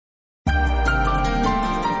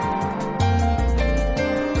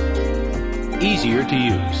easier to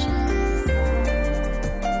use.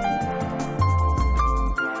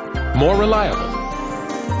 More reliable.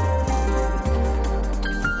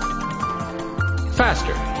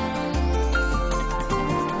 Faster.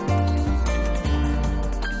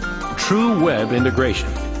 True web integration.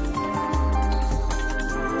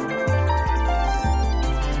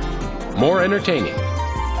 More entertaining.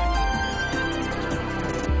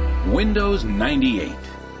 Windows 98.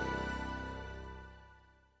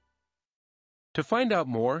 To find out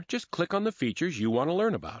more, just click on the features you want to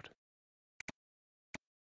learn about.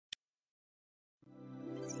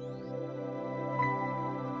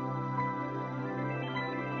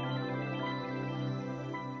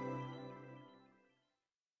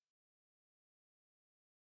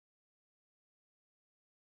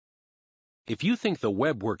 If you think the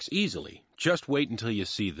web works easily, just wait until you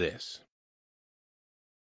see this.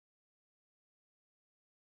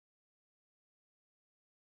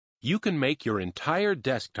 You can make your entire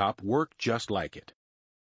desktop work just like it.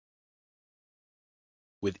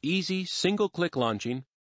 With easy single-click launching,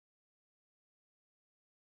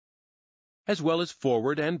 as well as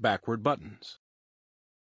forward and backward buttons.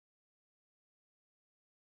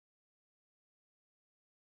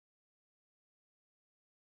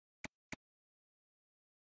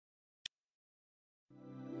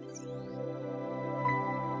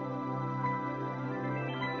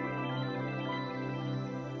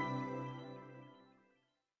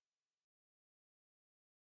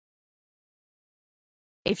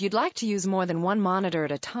 If you'd like to use more than one monitor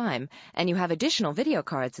at a time and you have additional video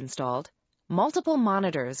cards installed, multiple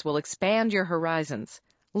monitors will expand your horizons.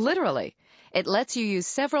 Literally, it lets you use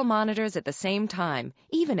several monitors at the same time,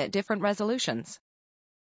 even at different resolutions.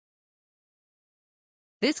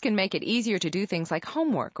 This can make it easier to do things like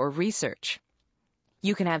homework or research.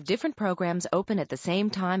 You can have different programs open at the same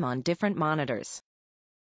time on different monitors.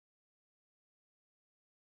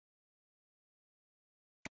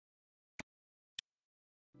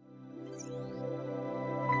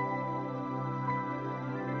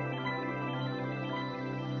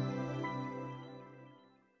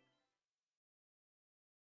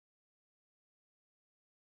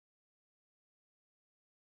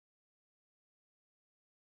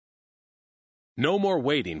 No more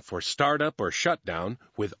waiting for startup or shutdown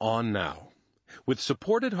with On Now. With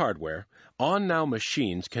supported hardware, On Now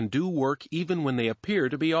machines can do work even when they appear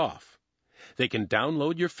to be off. They can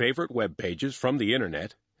download your favorite web pages from the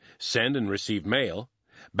internet, send and receive mail,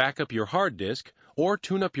 back up your hard disk, or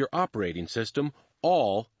tune up your operating system,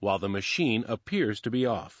 all while the machine appears to be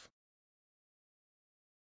off.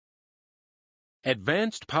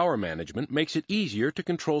 Advanced power management makes it easier to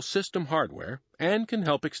control system hardware and can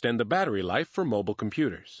help extend the battery life for mobile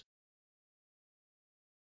computers.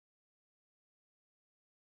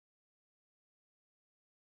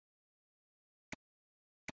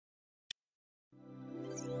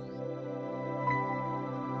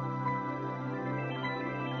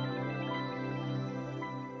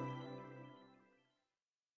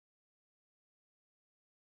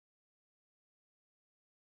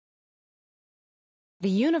 The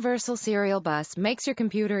Universal Serial Bus makes your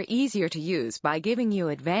computer easier to use by giving you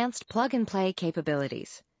advanced plug-and-play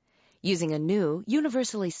capabilities. Using a new,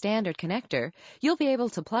 universally standard connector, you'll be able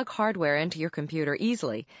to plug hardware into your computer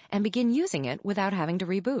easily and begin using it without having to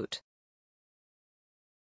reboot.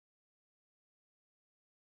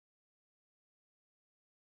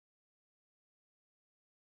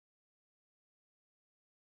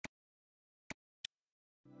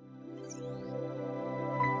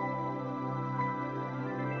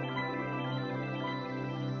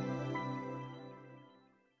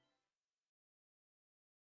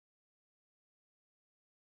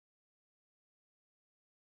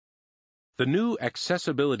 The new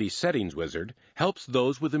Accessibility Settings Wizard helps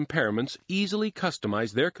those with impairments easily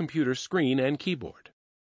customize their computer screen and keyboard.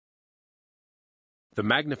 The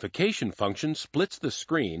magnification function splits the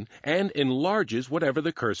screen and enlarges whatever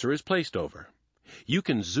the cursor is placed over. You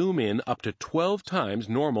can zoom in up to 12 times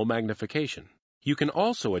normal magnification. You can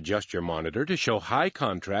also adjust your monitor to show high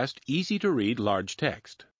contrast, easy-to-read large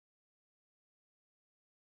text.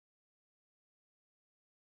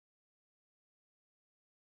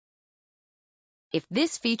 If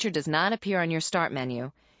this feature does not appear on your Start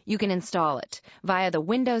menu, you can install it via the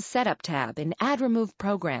Windows Setup tab in Add Remove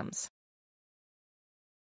Programs.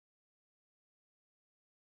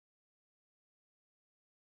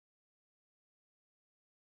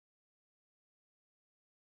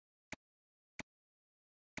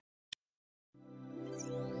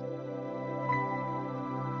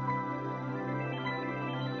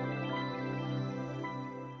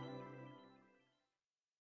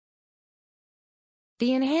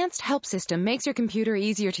 The enhanced help system makes your computer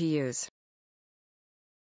easier to use.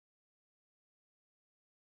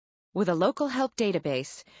 With a local help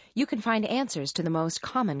database, you can find answers to the most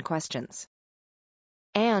common questions.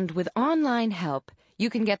 And with online help, you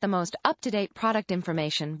can get the most up-to-date product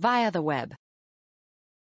information via the web.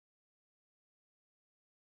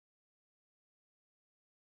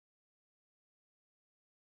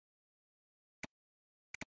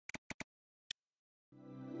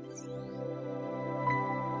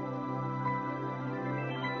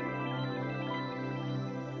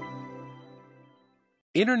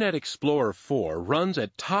 Internet Explorer 4 runs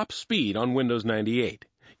at top speed on Windows 98,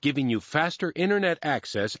 giving you faster Internet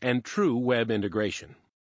access and true web integration.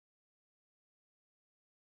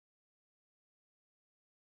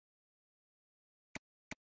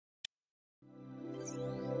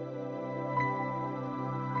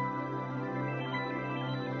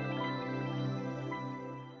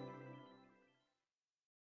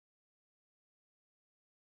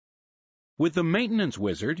 With the Maintenance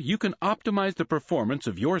Wizard, you can optimize the performance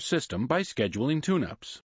of your system by scheduling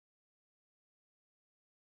tune-ups.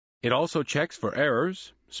 It also checks for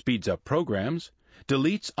errors, speeds up programs,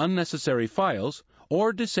 deletes unnecessary files,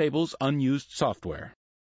 or disables unused software.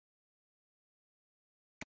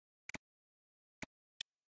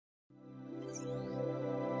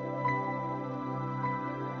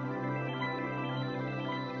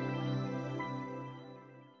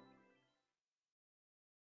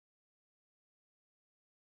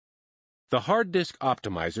 The Hard Disk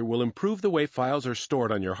Optimizer will improve the way files are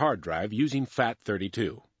stored on your hard drive using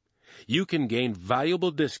FAT32. You can gain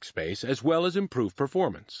valuable disk space as well as improve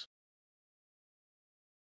performance.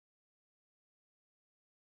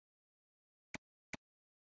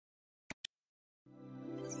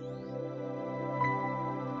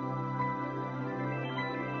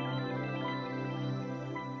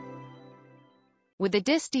 With the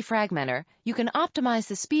disk defragmenter, you can optimize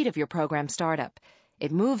the speed of your program startup.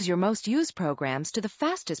 It moves your most used programs to the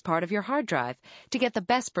fastest part of your hard drive to get the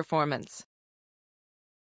best performance.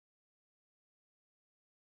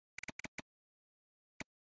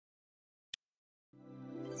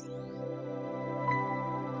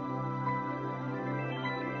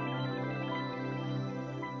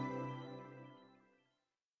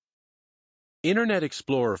 Internet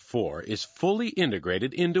Explorer 4 is fully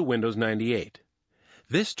integrated into Windows 98.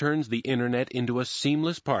 This turns the Internet into a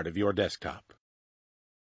seamless part of your desktop.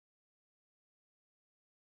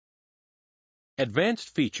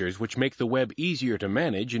 Advanced features which make the web easier to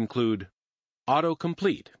manage include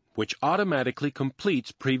autocomplete, which automatically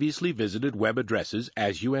completes previously visited web addresses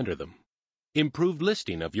as you enter them, improved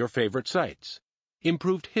listing of your favorite sites,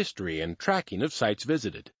 improved history and tracking of sites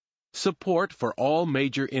visited, support for all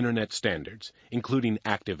major Internet standards, including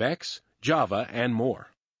ActiveX, Java, and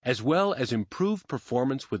more, as well as improved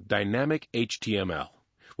performance with dynamic HTML,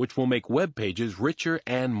 which will make web pages richer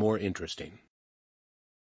and more interesting.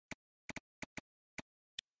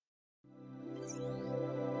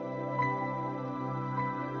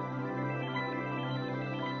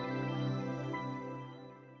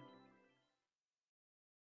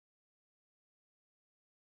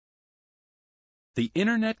 The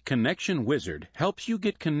Internet Connection Wizard helps you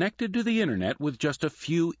get connected to the Internet with just a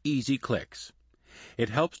few easy clicks. It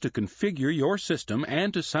helps to configure your system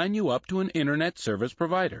and to sign you up to an Internet service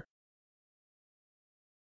provider.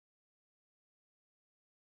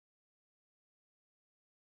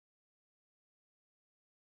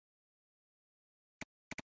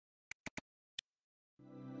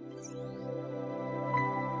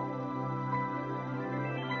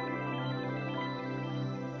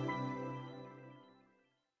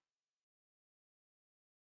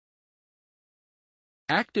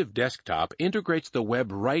 Active Desktop integrates the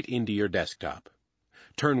web right into your desktop.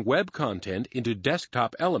 Turn web content into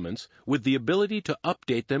desktop elements with the ability to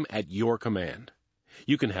update them at your command.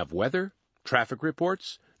 You can have weather, traffic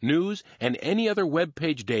reports, news, and any other web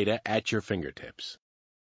page data at your fingertips.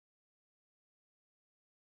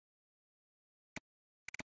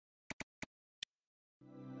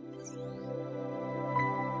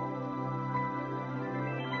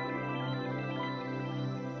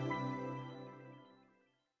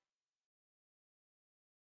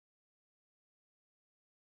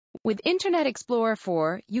 With Internet Explorer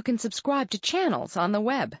 4, you can subscribe to channels on the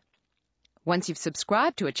web. Once you've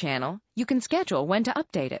subscribed to a channel, you can schedule when to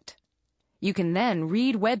update it. You can then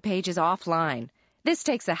read web pages offline. This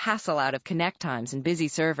takes the hassle out of connect times and busy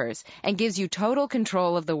servers and gives you total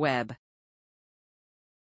control of the web.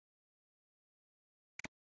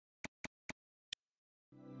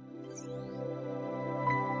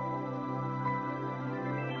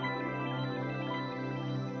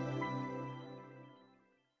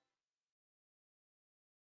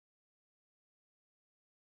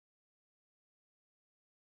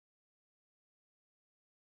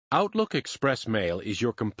 Outlook Express Mail is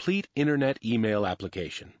your complete Internet email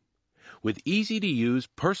application. With easy-to-use,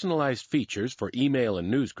 personalized features for email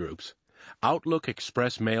and news groups, Outlook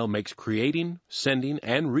Express Mail makes creating, sending,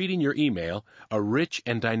 and reading your email a rich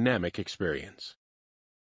and dynamic experience.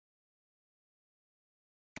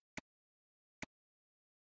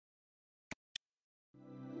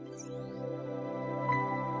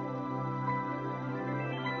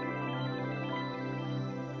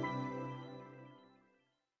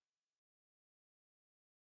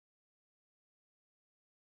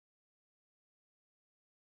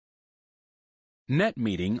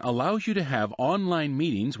 NetMeeting allows you to have online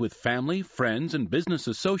meetings with family, friends, and business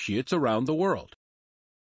associates around the world.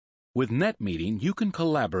 With NetMeeting, you can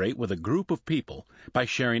collaborate with a group of people by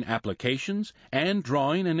sharing applications and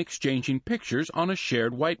drawing and exchanging pictures on a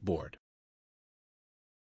shared whiteboard.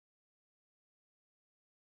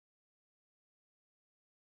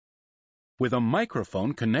 With a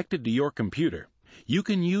microphone connected to your computer, you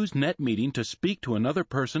can use NetMeeting to speak to another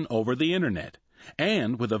person over the Internet.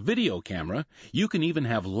 And with a video camera, you can even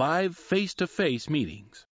have live face-to-face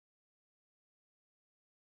meetings.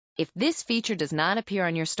 If this feature does not appear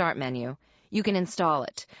on your Start menu, you can install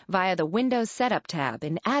it via the Windows Setup tab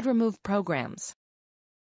in Add Remove Programs.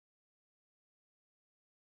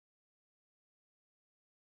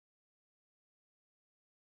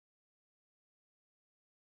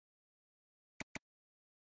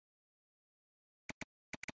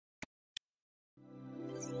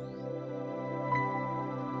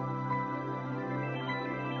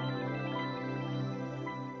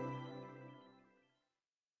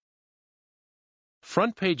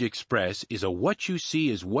 Front Page Express is a what you see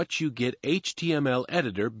is what you get HTML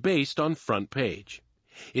editor based on Front Page.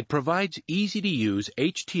 It provides easy-to-use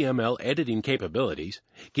HTML editing capabilities,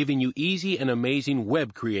 giving you easy and amazing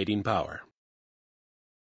web creating power.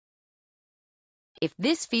 If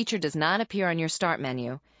this feature does not appear on your Start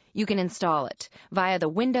menu, you can install it via the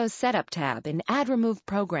Windows Setup tab in Add Remove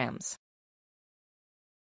Programs.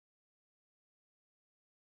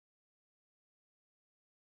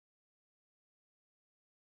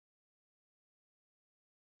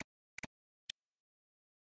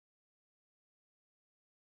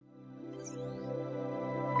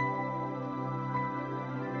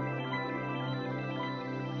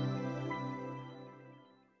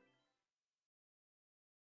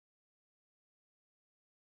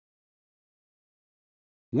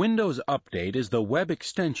 Windows Update is the web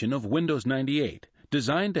extension of Windows 98,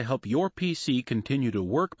 designed to help your PC continue to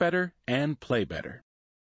work better and play better.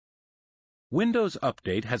 Windows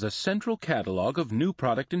Update has a central catalog of new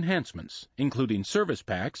product enhancements, including service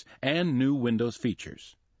packs and new Windows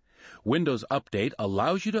features. Windows Update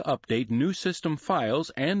allows you to update new system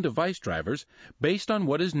files and device drivers based on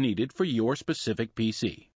what is needed for your specific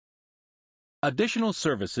PC. Additional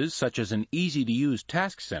services such as an easy-to-use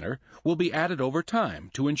task center will be added over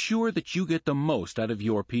time to ensure that you get the most out of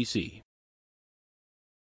your PC.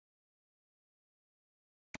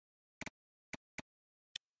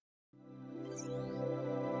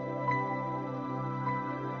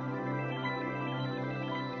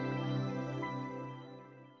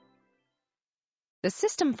 The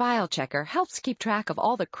System File Checker helps keep track of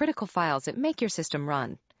all the critical files that make your system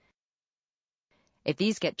run. If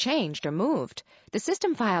these get changed or moved, the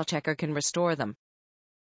System File Checker can restore them.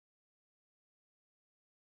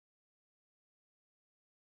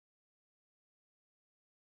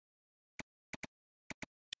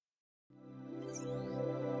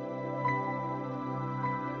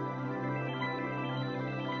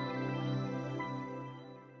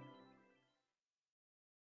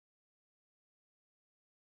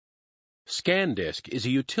 ScanDisk is a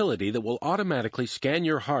utility that will automatically scan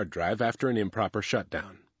your hard drive after an improper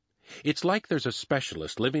shutdown. It's like there's a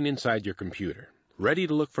specialist living inside your computer, ready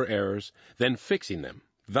to look for errors, then fixing them,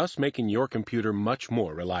 thus making your computer much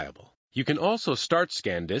more reliable. You can also start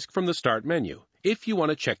ScanDisk from the Start menu, if you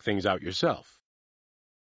want to check things out yourself.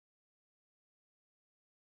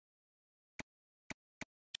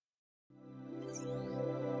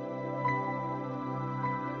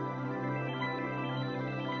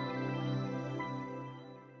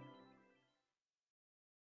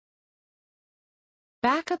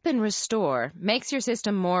 Backup and restore makes your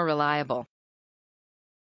system more reliable.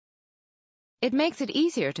 It makes it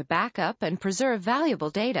easier to back up and preserve valuable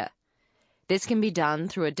data. This can be done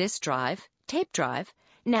through a disk drive, tape drive,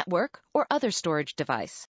 network, or other storage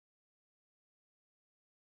device.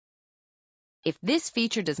 If this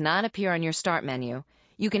feature does not appear on your Start menu,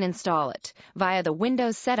 you can install it via the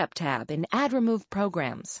Windows Setup tab in Add Remove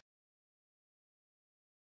Programs.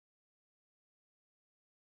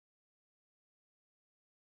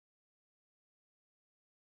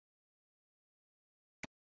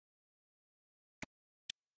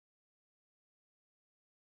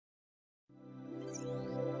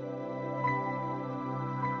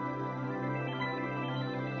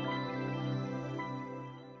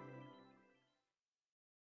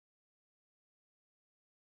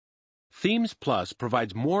 Themes Plus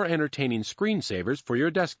provides more entertaining screensavers for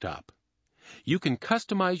your desktop. You can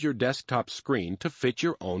customize your desktop screen to fit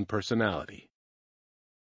your own personality.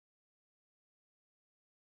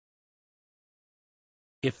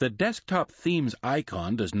 If the desktop themes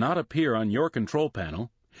icon does not appear on your control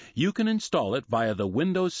panel, you can install it via the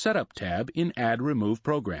Windows Setup tab in Add Remove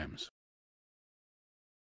Programs.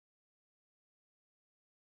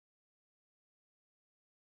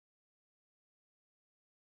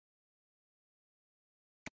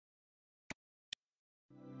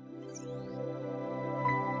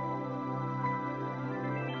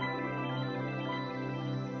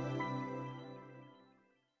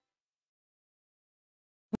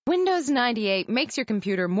 Windows 98 makes your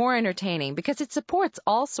computer more entertaining because it supports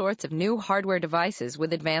all sorts of new hardware devices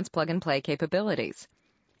with advanced plug-and-play capabilities.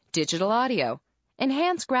 Digital audio,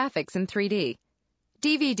 enhanced graphics in 3D,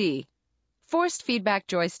 DVD, forced feedback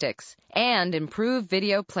joysticks, and improved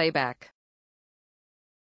video playback.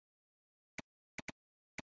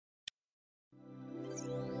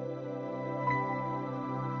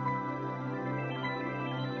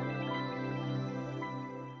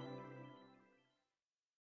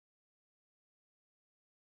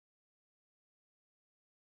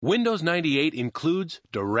 Windows 98 includes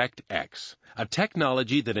DirectX, a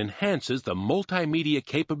technology that enhances the multimedia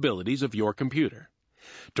capabilities of your computer.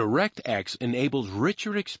 DirectX enables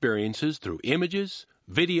richer experiences through images,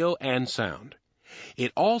 video, and sound.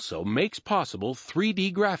 It also makes possible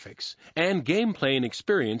 3D graphics and gameplay and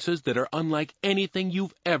experiences that are unlike anything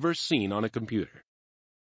you've ever seen on a computer.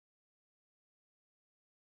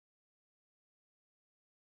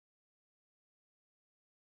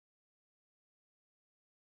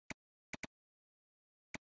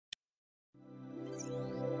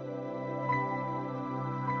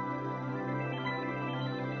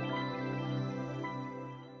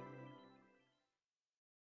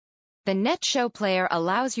 The NetShow player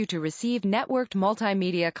allows you to receive networked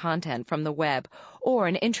multimedia content from the web or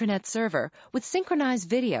an intranet server with synchronized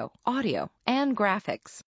video, audio, and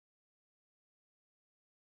graphics.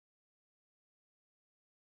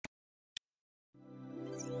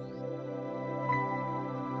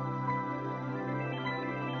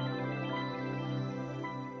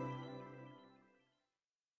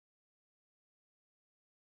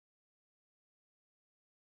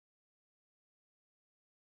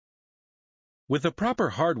 With the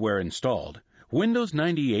proper hardware installed, Windows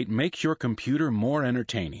 98 makes your computer more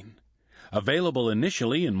entertaining. Available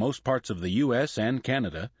initially in most parts of the U.S. and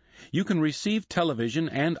Canada, you can receive television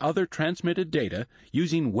and other transmitted data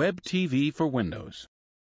using WebTV for Windows.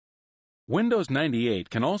 Windows 98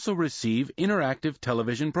 can also receive interactive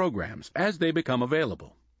television programs as they become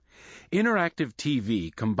available. Interactive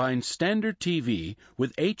TV combines standard TV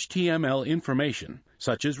with HTML information,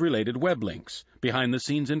 such as related web links,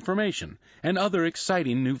 behind-the-scenes information, and other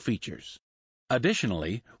exciting new features.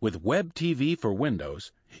 Additionally, with WebTV for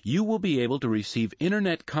Windows, you will be able to receive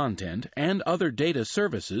Internet content and other data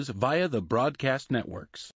services via the broadcast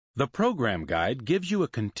networks. The program guide gives you a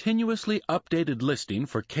continuously updated listing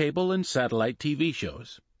for cable and satellite TV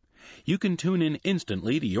shows. You can tune in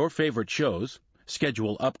instantly to your favorite shows,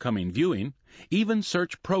 schedule upcoming viewing, even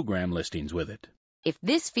search program listings with it. If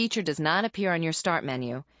this feature does not appear on your Start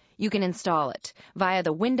menu, you can install it via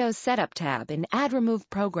the Windows Setup tab in Add Remove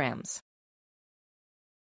Programs.